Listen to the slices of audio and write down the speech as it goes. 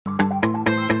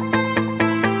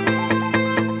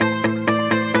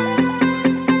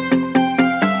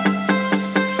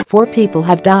4 people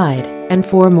have died, and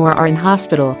 4 more are in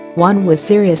hospital, one with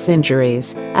serious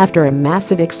injuries, after a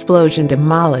massive explosion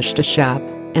demolished a shop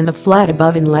and the flat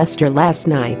above in Leicester last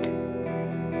night.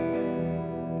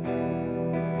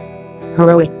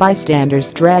 Heroic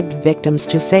bystanders dragged victims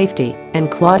to safety and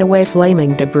clawed away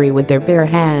flaming debris with their bare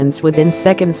hands within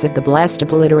seconds of the blast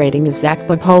obliterating a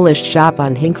Zakba Polish shop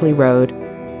on Hinckley Road.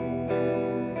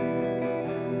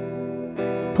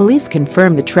 Police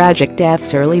confirmed the tragic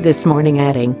deaths early this morning,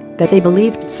 adding that they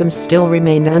believed some still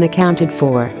remained unaccounted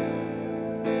for.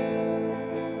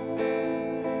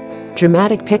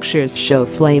 Dramatic pictures show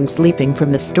flames leaping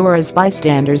from the store as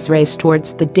bystanders race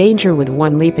towards the danger, with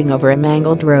one leaping over a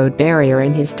mangled road barrier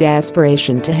in his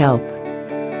desperation to help.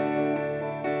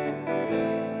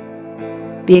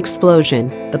 The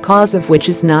explosion, the cause of which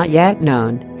is not yet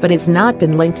known, but has not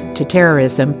been linked to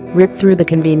terrorism, ripped through the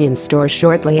convenience store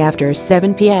shortly after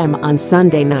 7 p.m. on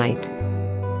Sunday night.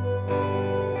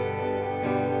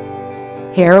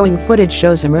 Harrowing footage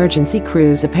shows emergency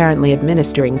crews apparently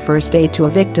administering first aid to a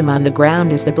victim on the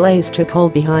ground as the blaze took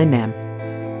hold behind them.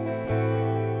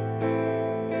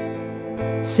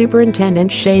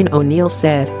 Superintendent Shane O'Neill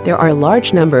said there are a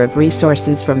large number of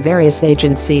resources from various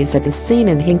agencies at the scene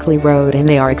in Hinckley Road, and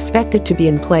they are expected to be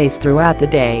in place throughout the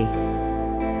day.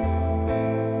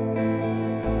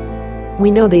 We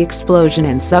know the explosion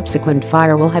and subsequent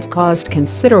fire will have caused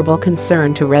considerable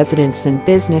concern to residents and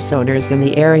business owners in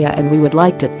the area, and we would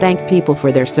like to thank people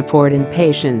for their support and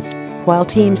patience while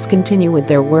teams continue with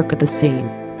their work at the scene.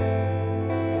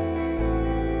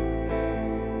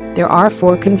 There are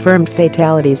 4 confirmed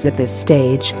fatalities at this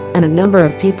stage, and a number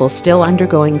of people still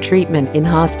undergoing treatment in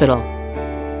hospital.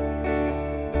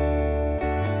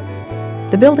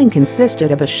 The building consisted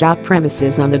of a shop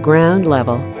premises on the ground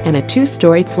level and a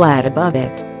 2-story flat above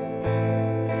it.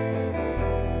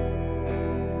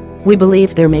 We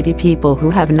believe there may be people who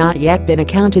have not yet been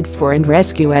accounted for, and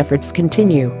rescue efforts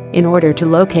continue in order to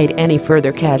locate any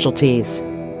further casualties.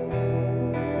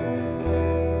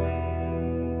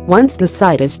 Once the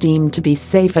site is deemed to be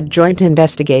safe, a joint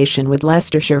investigation with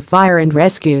Leicestershire Fire and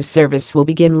Rescue Service will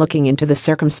begin looking into the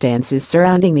circumstances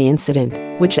surrounding the incident,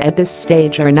 which at this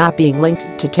stage are not being linked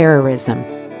to terrorism.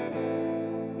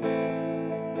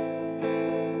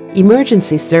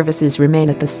 Emergency services remain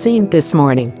at the scene this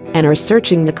morning and are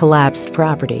searching the collapsed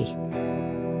property.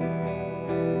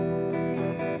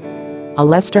 A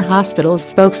Leicester Hospitals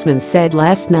spokesman said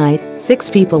last night 6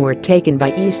 people were taken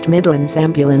by East Midlands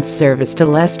Ambulance Service to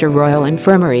Leicester Royal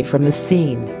Infirmary from the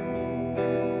scene.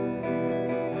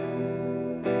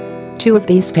 2 of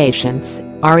these patients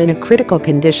are in a critical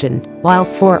condition, while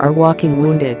 4 are walking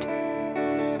wounded.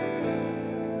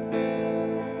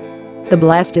 The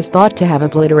blast is thought to have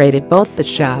obliterated both the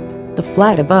shop, the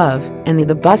flat above, and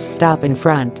the bus stop in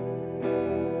front.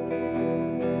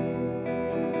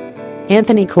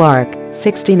 Anthony Clarke,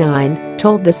 69,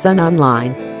 told The Sun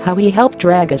online how he helped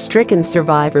drag a stricken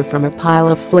survivor from a pile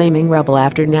of flaming rubble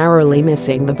after narrowly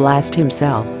missing the blast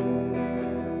himself.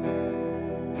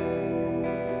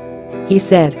 He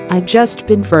said, "I'd just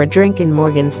been for a drink in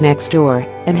Morgan's next door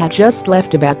and had just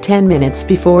left about 10 minutes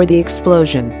before the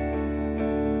explosion.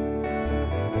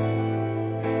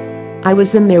 I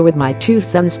was in there with my 2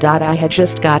 sons. I had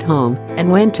just got home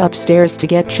and went upstairs to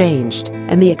get changed,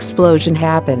 and the explosion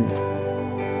happened.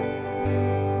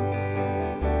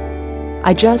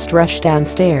 I just rushed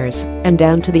downstairs and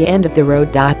down to the end of the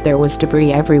road. There was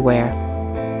debris everywhere.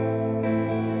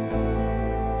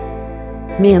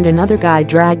 Me and another guy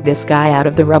dragged this guy out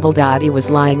of the rubble. He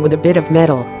was lying with a bit of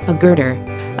metal, a girder,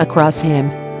 across him.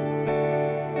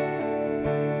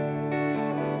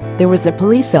 There was a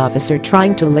police officer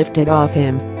trying to lift it off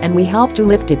him, and we helped to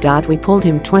lift it. We pulled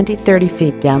him 20-30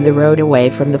 feet down the road away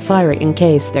from the fire in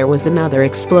case there was another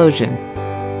explosion.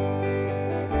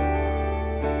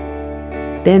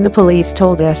 Then the police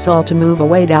told us all to move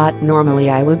away. Normally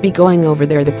I would be going over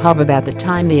there, the pub, about the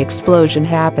time the explosion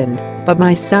happened, but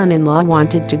my son-in-law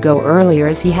wanted to go earlier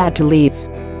as he had to leave.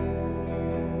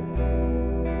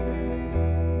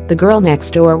 The girl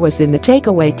next door was in the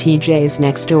takeaway TJ's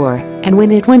next door, and when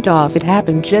it went off it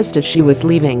happened just as she was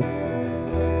leaving.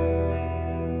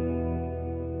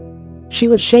 She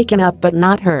was shaken up but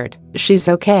not hurt. She's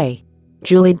okay."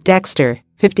 Julie Dexter,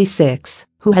 56,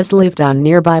 who has lived on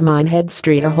nearby Minehead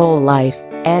Street her whole life,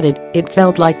 added, "It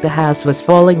felt like the house was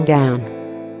falling down.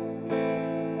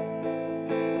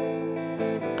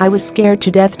 I was scared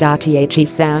to death. The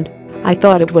sound. I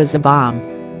thought it was a bomb.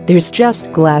 There's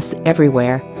just glass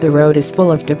everywhere, the road is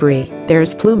full of debris,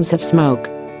 there's plumes of smoke.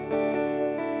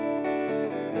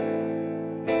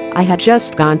 I had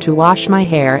just gone to wash my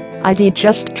hair, I'd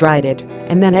just dried it,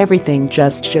 and then everything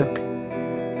just shook."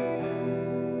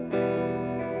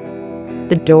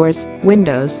 The doors,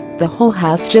 windows, the whole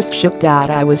house just shook.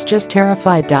 I was just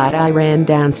terrified. I ran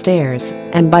downstairs,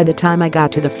 and by the time I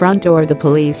got to the front door, the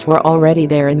police were already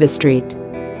there in the street.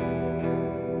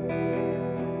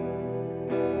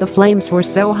 The flames were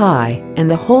so high, and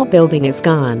the whole building is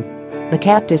gone. The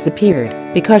cat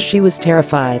disappeared because she was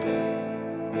terrified.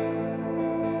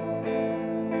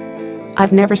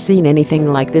 I've never seen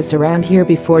anything like this around here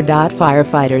before.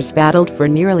 Firefighters battled for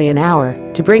nearly an hour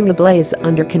to bring the blaze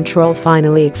under control,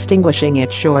 finally extinguishing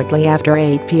it shortly after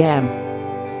 8 p.m.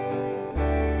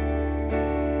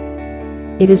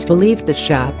 It is believed the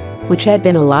shop, which had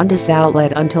been a Londis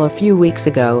outlet until a few weeks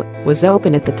ago, was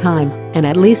open at the time, and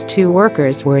at least 2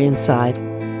 workers were inside.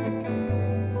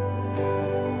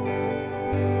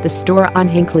 The store on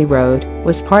Hinckley Road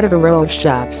was part of a row of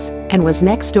shops and was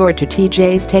next door to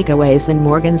TJ's Takeaways and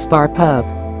Morgan's Bar Pub.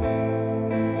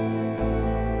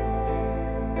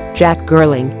 Jack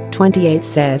Gerling, 28,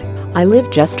 said, "I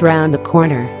live just round the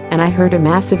corner, and I heard a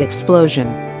massive explosion.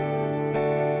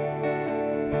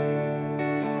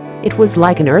 It was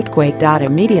like an earthquake.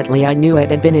 Immediately I knew it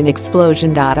had been an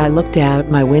explosion. I looked out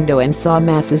my window and saw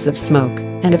masses of smoke,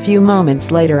 and a few moments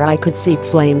later I could see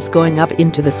flames going up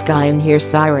into the sky and hear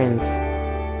sirens."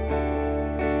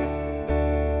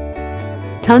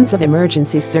 Tons of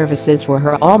emergency services were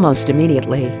here almost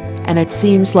immediately, and it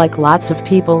seems like lots of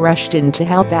people rushed in to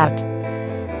help out.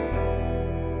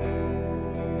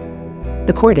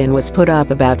 The cordon was put up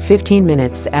about 15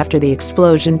 minutes after the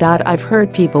explosion. I've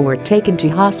heard people were taken to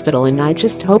hospital, and I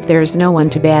just hope there's no one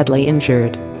too badly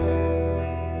injured.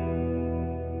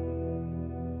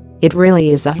 It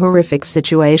really is a horrific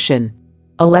situation.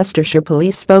 A Leicestershire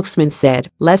police spokesman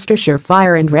said Leicestershire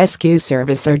Fire and Rescue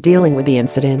Service are dealing with the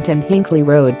incident, and Hinckley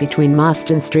Road between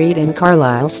Mostyn Street and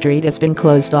Carlisle Street has been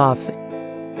closed off.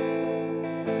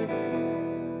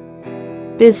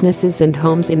 Businesses and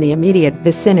homes in the immediate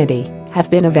vicinity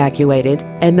have been evacuated,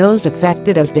 and those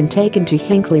affected have been taken to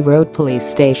Hinckley Road Police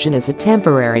Station as a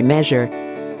temporary measure.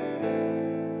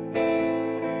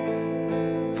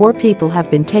 4 people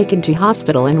have been taken to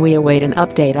hospital, and we await an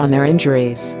update on their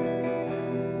injuries.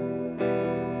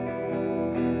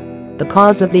 The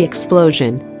cause of the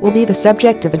explosion will be the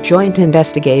subject of a joint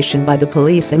investigation by the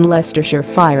police and Leicestershire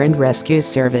Fire and Rescue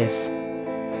Service.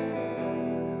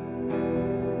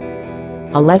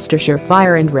 A Leicestershire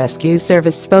Fire and Rescue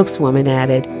Service spokeswoman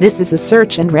added, "This is a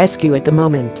search and rescue at the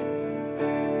moment."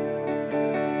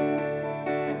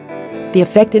 The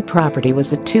affected property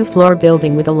was a 2-floor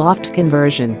building with a loft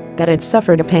conversion that had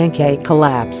suffered a pancake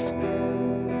collapse.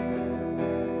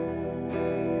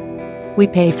 We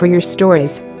pay for your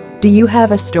stories. Do you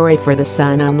have a story for the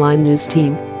Sun online news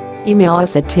team? Email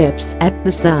us at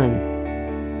tips@thesun.com.